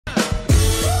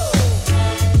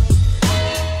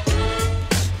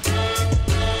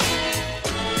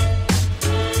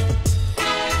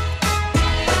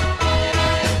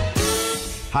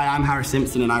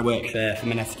Simpson and I work for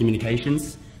Minetta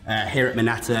Communications. Here at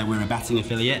Minetta, we're a betting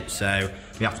affiliate, so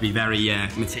we have to be very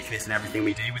meticulous in everything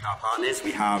we do with our partners.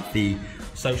 We have the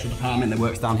social department that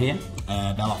works down here.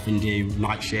 They'll often do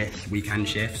night shifts, weekend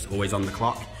shifts, always on the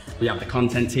clock. We have the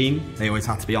content team. They always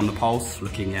have to be on the pulse,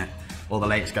 looking at all the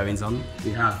latest goings on.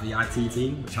 We have the IT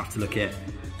team, which have to look at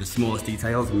the smallest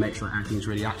details and make sure everything's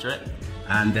really accurate.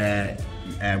 And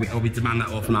we demand that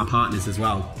all from our partners as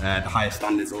well, the highest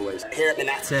standards always. Here at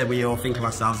Minetta, we all think of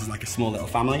ourselves as like a small little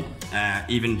family.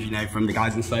 Even, you know, from the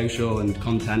guys in social and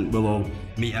content, we'll all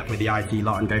meet up with the IT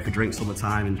lot and go for drinks all the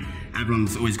time, and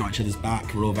everyone's always got each other's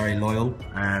back. We're all very loyal.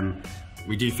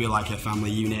 We do feel like a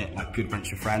family unit, like a good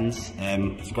bunch of friends.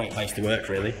 It's a great place to work,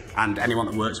 really. And anyone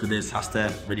that works with us has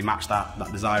to really match that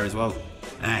desire as well.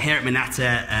 Here at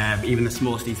Minetta, even the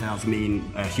smallest details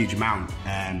mean a huge amount.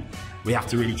 We have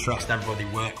to really trust everybody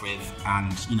we work with,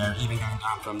 and you know, even going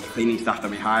down from the cleaning staff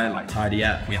that we hire, like tidy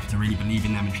up, we have to really believe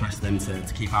in them and trust them to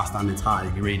keep our standards high.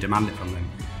 We really demand it from them.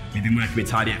 We've been working with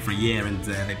Tidy Up for a year, and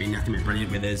they've been nothing but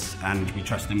brilliant with us, and we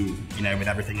trust them, you know, with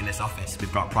everything in this office.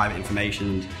 We've got private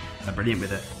information, and they're brilliant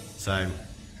with it, so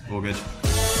all good.